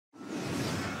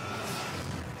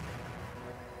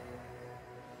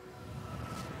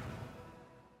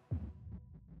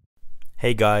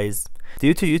Hey guys,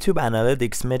 due to YouTube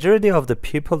analytics, majority of the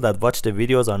people that watch the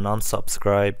videos are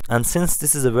non-subscribed, and since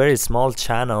this is a very small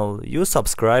channel, you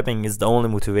subscribing is the only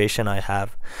motivation I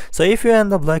have. So if you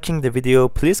end up liking the video,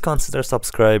 please consider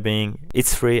subscribing.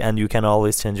 It's free and you can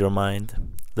always change your mind.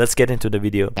 Let's get into the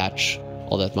video. Catch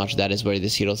all that much. That is where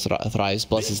this hero thrives.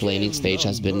 Plus his laning stage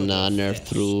has been nerfed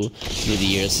through the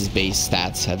years. His base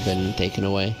stats have been taken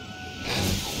away.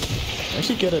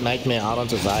 Actually get a nightmare out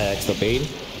onto Zayax, the Bane.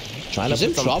 Trying to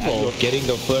put some trouble of getting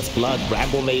the first blood.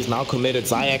 Bramble Maze now committed.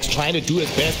 Zayax trying to do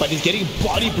his best, but he's getting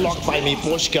body blocked by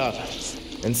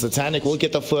Miposhka. And Satanic will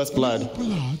get the first blood.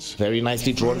 Very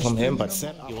nicely drawn from him, but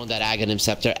set up. You want that Aghanim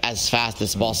Scepter as fast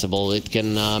as possible. It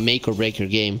can make or break your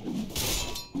game.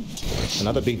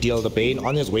 Another big deal, the Bane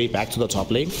on his way back to the top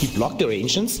lane. He blocked their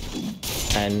Ancients.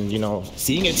 And, you know,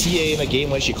 seeing a TA in a game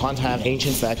where she can't have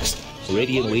Ancient stacks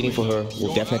ready and waiting for her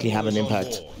will definitely have an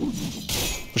impact.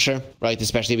 For sure, right?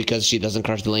 Especially because she doesn't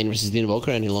crush the lane versus the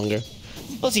Invoker any longer.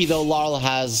 We'll see though. Larl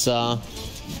has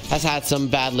had some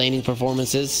bad laning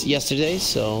performances yesterday,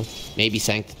 so maybe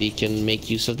Sanctity can make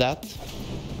use of that.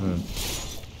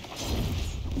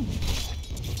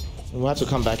 We'll have to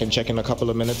come back and check in a couple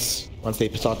of minutes once they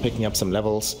start picking up some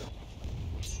levels.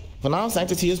 For now,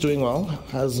 Sanctity is doing well.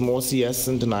 Has more CS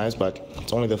than denies, but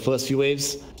it's only the first few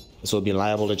waves. This will be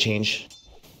liable to change.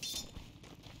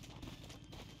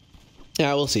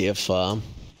 Yeah, we'll see if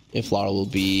Lara will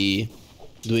be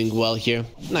doing well here.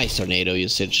 Nice tornado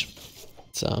usage.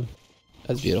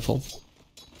 That's beautiful.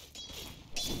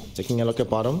 Taking a look at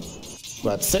bottom.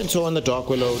 But Centaur and the Dark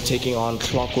Willow taking on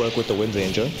Clockwork with the Wind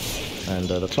Ranger. And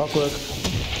the Clockwork,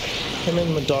 him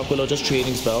and the Dark Willow just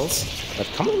trading spells. But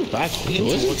coming back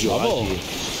into trouble.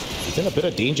 He's in a bit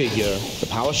of danger here. The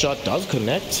power shot does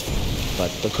connect. But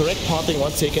the correct pathing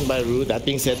was taken by Rue. That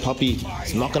being said, Puppey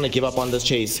is not going to give up on this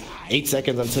chase. 8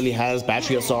 seconds until he has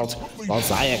Battery Assault, while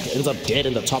Zayac ends up dead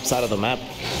in the top side of the map.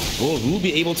 Will Rue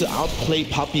be able to outplay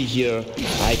Puppey here?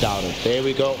 I doubt it. There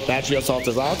we go. Battery Assault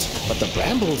is out. But the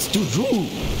Brambles do Rue.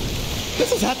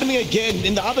 This is happening again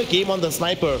in the other game on the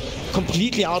Sniper.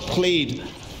 Completely outplayed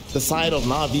the side of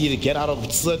Na'Vi to get out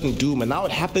of certain doom. And now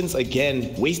it happens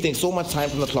again, wasting so much time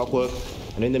from the Clockwork.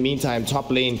 And in the meantime, top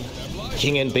lane,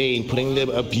 King and Bane putting the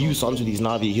abuse onto these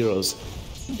Na'Vi heroes.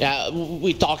 Yeah,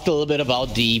 we talked a little bit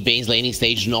about the Bane's laning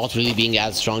stage not really being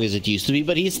as strong as it used to be,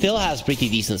 but he still has pretty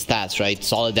decent stats, right?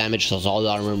 Solid damage, solid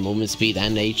armor, movement speed,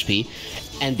 and HP.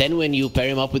 And then when you pair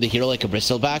him up with a hero like a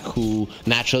Bristleback, who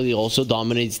naturally also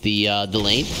dominates the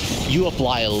lane, you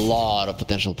apply a lot of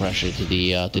potential pressure to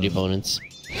the opponents.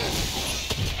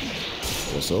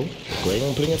 Also, going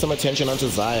and putting some attention onto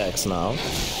Zayax now.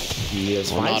 He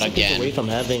is 5 seconds away from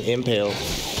having Impale.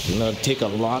 He's gonna take a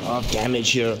lot of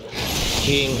damage here.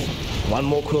 King, one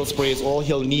more Quill Spray is all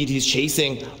he'll need. He's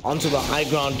chasing onto the high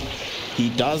ground. He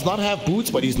does not have boots,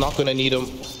 but he's not gonna need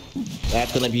them.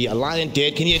 That's gonna be a Lion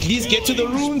dead. Can he at least get to the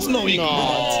runes? No, he can't.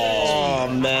 Oh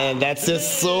man, that's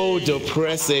just so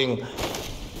depressing.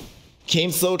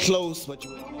 Came so close, but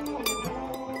you...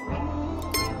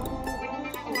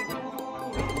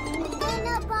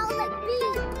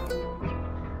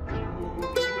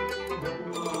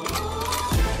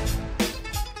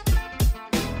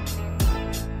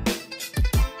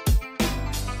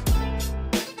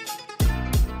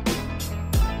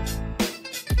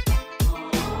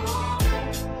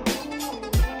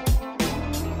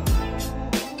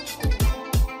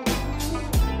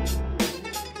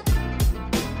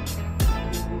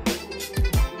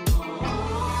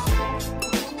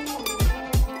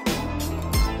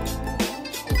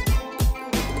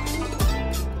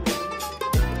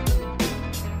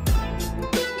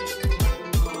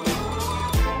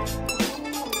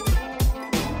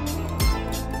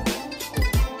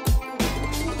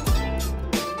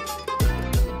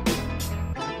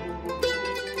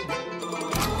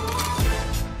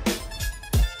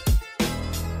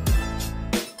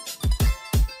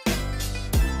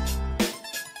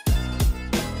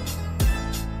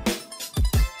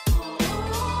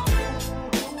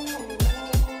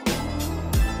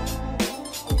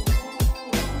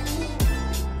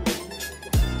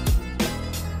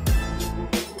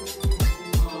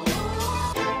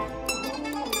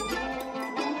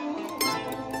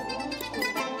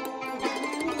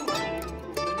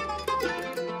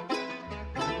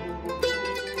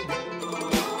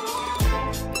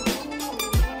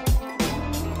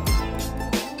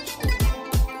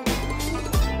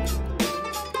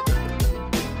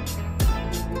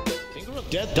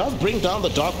 Death does bring down the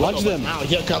Dark Willow. Watch them. Now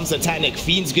here comes Satanic.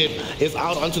 Fiend's Gift is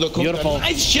out onto the Cooker. Beautiful.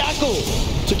 Nice shackle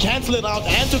to cancel it out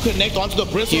and to connect onto the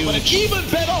Bristle. But an even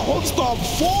better hook stomp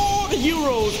for the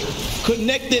heroes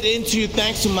connected into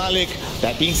thanks to Malik.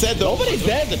 That being said, though, nobody's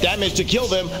there. The damage to kill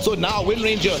them. So now Wind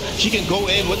Ranger, she can go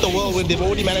in with the whirlwind. They've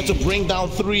already managed to bring down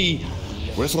 3.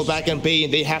 Bristleback and Bane,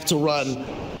 they have to run.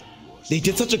 They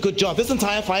did such a good job. This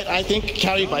entire fight, I think,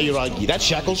 carried by Yuragi. That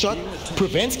shackle shot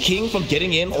prevents King from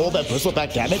getting in all that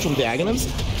Bristleback damage from the Aghanims.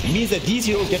 It means that these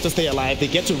heroes get to stay alive. They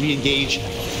get to re-engage.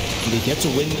 They get to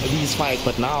win these fights.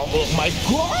 But now, oh my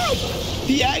god!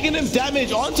 The Aghanim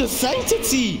damage onto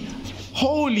Sanctity!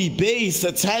 Holy base,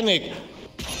 Satanic.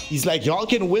 He's like, y'all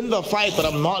can win the fight, but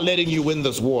I'm not letting you win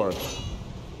this war.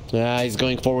 Yeah, he's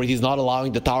going forward. He's not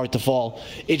allowing the tower to fall.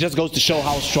 It just goes to show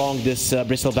how strong this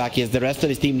Bristleback is. The rest of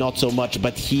his team, not so much,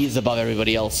 but he is above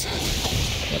everybody else.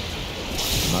 Yep.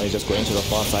 Now he's just going to the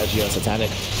far side here. Satanic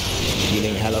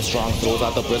feeling hella strong. Throws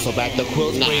out the Bristleback. The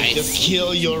Quill Spray just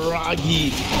kill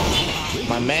Yuragi.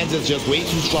 My man's is just way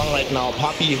too strong right now.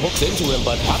 Puppey hooks into him,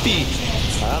 but Puppey,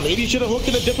 maybe you should have hooked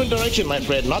in a different direction, my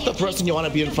friend. Not the person you want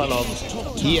to be in front of.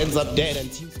 He ends up dead. And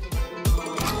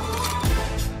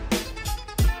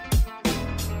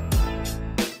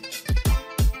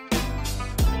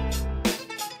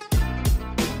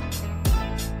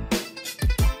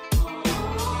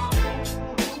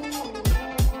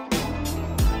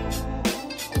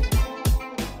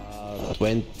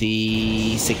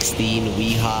 2016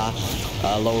 Weeha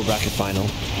lower bracket final.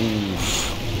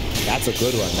 Oof. That's a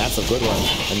good one. That's a good one.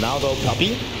 And now though,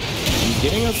 Puppey, he's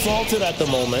getting assaulted at the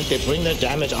moment. They bring their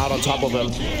damage out on top of him.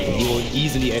 And he will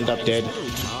easily end up dead.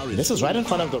 And this is right in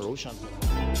front of the Roshan.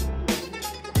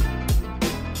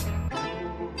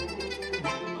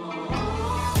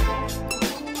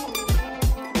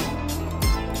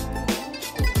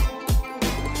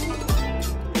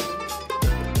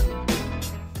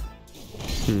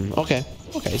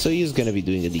 Okay, so he's gonna be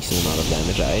doing a decent amount of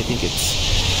damage. I think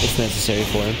it's necessary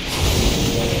for him.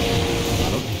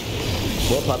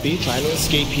 Poor Puppey trying to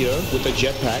escape here with the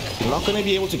jetpack. Not gonna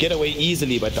be able to get away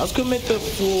easily, but does commit the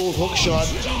full hook shot.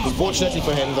 Unfortunately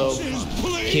for him though,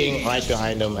 King right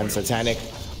behind him and Satanic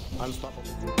unstoppable.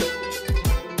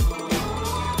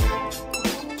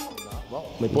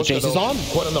 The chase is on.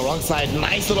 Caught on the wrong side.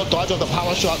 Nice little dodge of the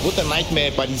power shot with the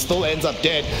nightmare, but he still ends up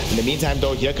dead. In the meantime,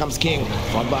 though, here comes King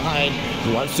from behind.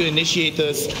 He wants to initiate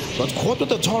this. Got caught with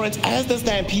the torrent as the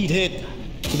stampede hit.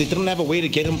 So they didn't have a way to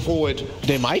get him forward.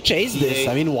 They might chase this.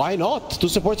 I mean, why not? 2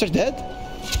 supports are dead.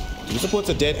 2 supports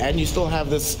are dead, and you still have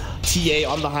this TA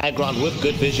on the high ground with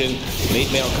good vision.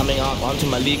 Late mail coming out onto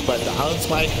Malik, but the Hard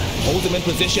Spike holds him in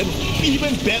position.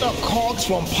 Even better cogs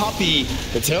from Puppey.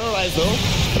 The Terrorize though,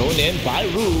 thrown in by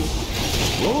Rue.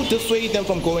 Will dissuade them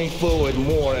from going forward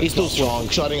more. He's too strong.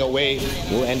 Shotting away,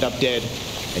 will end up dead.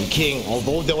 And King,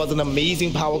 although there was an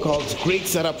amazing power cogs, great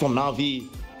setup from Na'Vi.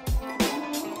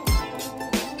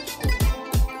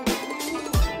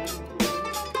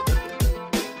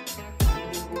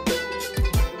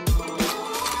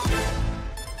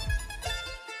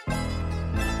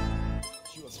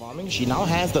 She now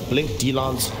has the Blink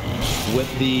D-Lance with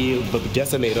the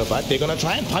Desolator, but they're going to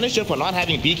try and punish her for not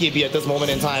having BKB at this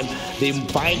moment in time. They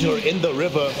find her in the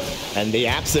river, and they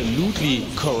absolutely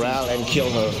corral and kill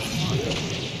her.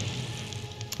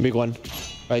 Big one.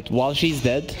 Right, while she's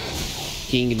dead,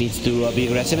 King needs to be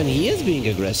aggressive, and he is being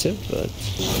aggressive, but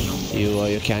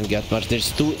you can't get much.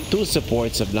 There's two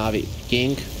supports of Na'Vi.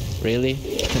 King, really?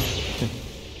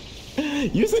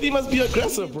 You said he must be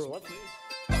aggressive, bro. What's this?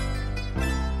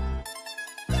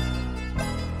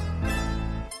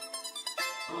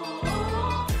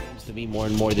 To me more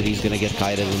and more that he's gonna get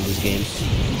kited in this game.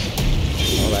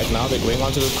 Alright, now they're going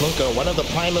on to the Kunkka. One of the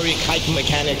primary kite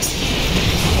mechanics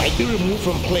might be removed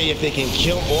from play if they can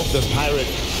kill off this pirate.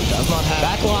 He does not have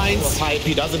backlines. Pipe.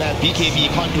 He doesn't have BKB. He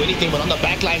can't do anything, but on the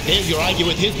backlines, there's Yuragi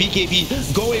with his BKB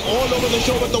going all over the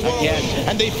show with the whirlwind.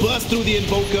 And they burst through the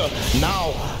Invoker.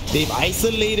 Now, they've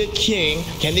isolated King.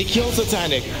 Can they kill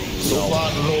Satanic? So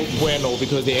far, no bueno,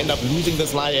 because they end up losing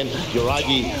this lion.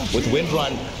 Yuragi with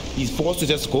Windrun. He's forced to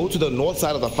just go to the north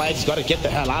side of the fight. He's got to get the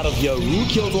hell out of here. Rue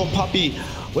kills off Puppey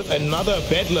with another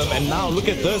Bedlam. And now look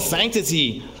at this.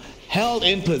 Sanctity held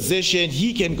in position.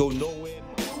 He can go nowhere.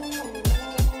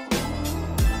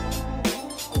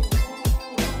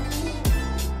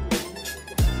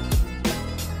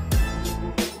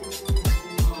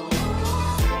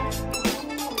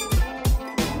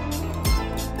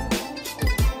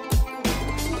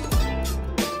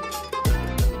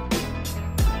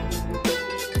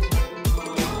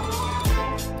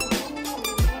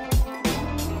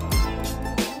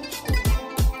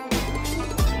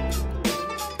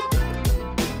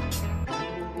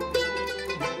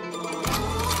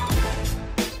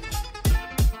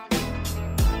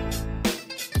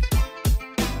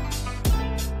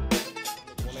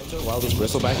 while this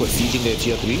Bristleback was sieging their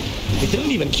tier 3. They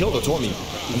didn't even kill the Tommy,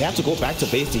 and they had to go back to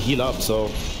base to heal up. So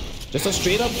just a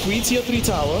straight up free tier 3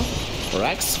 tower.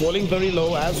 Rax falling very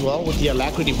low as well with the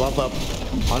alacrity buff up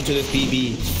onto this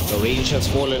BB. The range has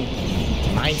fallen.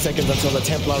 9 seconds until the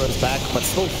Templar is back, but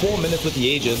still 4 minutes with the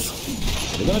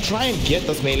Aegis. They're gonna try and get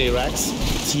this melee Rax.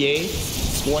 TA,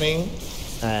 Swarning,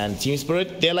 and Team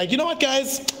Spirit. They're like, you know what,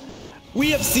 guys?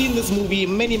 We have seen this movie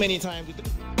many times.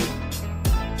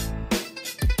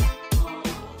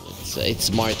 It's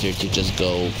smarter to just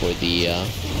go for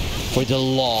the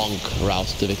long route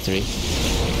to victory.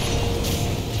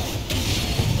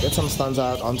 Get some stuns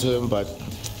out onto him, but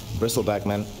Bristleback,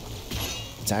 man.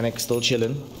 Satanic still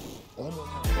chilling.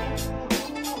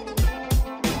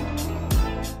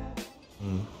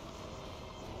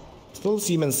 Still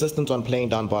seem insistent on playing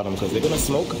down bottom because they're gonna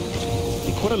smoke.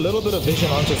 They put a little bit of vision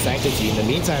onto Sanctity. In the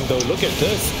meantime, though, look at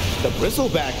this. The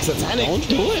Bristleback, Satanic, don't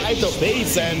do it. At the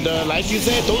base, and like you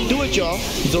said, don't do it, y'all.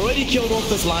 He's already killed off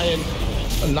this Lion.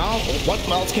 Now, what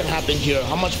else can happen here?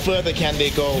 How much further can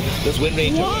they go? This Wind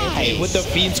Ranger with the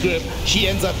Fiend's Grip. She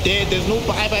ends up dead. There's no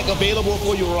buyback available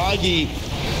for Yuragi.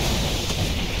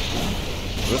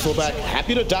 Bristleback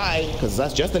happy to die because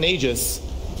that's just an Aegis.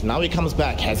 Now he comes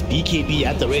back, has BKB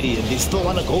at the ready, and they still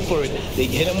want to go for it. They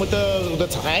hit him with the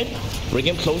tide, bring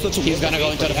him closer to. He's gonna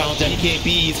go into the fountain. BKB,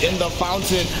 he's in the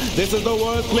fountain. This is the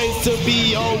worst place to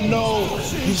be. Oh no,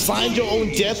 you signed your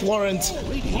own death warrant,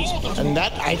 and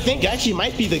that I think actually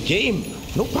might be the game.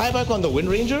 No buyback on the Wind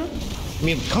Ranger. I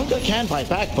mean, Kunga can buy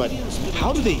back, but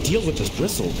how do they deal with this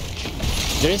Bristle?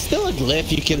 There is still a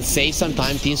glyph. You can save some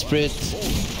time, Team Spirit.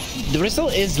 The Bristle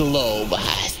is low, but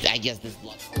I guess this.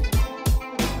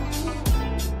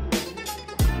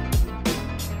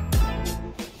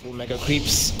 Mega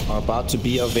creeps are about to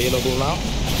be available now.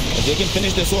 If they can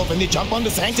finish this off and they jump on the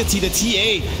Sanctity, the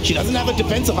TA. She doesn't have a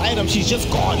defensive item. She's just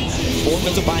gone. Forced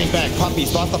into buying back. Puppey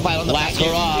starts the fight on the back. They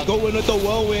go in with the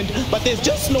whirlwind, but there's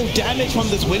just no damage from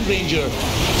this Wind Ranger.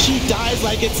 She dies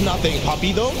like it's nothing.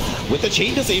 Puppey, though, with the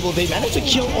chain disabled, they managed to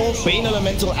kill off Bane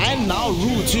Elemental and now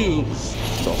Rue, too.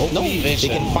 So hopefully they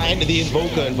can find the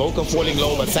Invoker. Invoker falling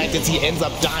low, but Sanctity ends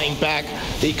up dying back.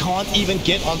 They can't even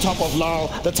get on top of Laurel.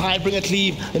 The Tidebringer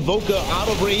cleave. Invoker out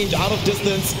of range, out of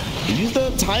distance. They use the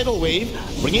Tidal Wave,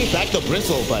 bringing back the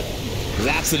Bristle, but there's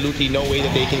absolutely no way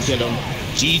that they can kill him.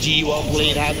 GG, well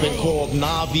played, has been called.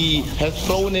 Na'Vi has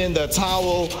thrown in the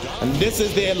towel, and this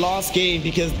is their last game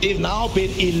because they've now been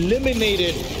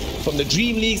eliminated from the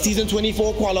Dream League Season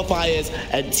 24 qualifiers,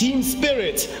 and Team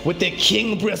Spirit with their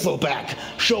King Bristleback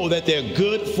show that they're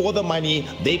good for the money.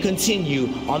 They continue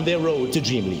on their road to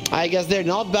Dream League. I guess they're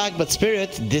not back, but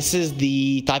Spirit, this is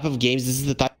the type of games, this is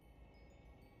the type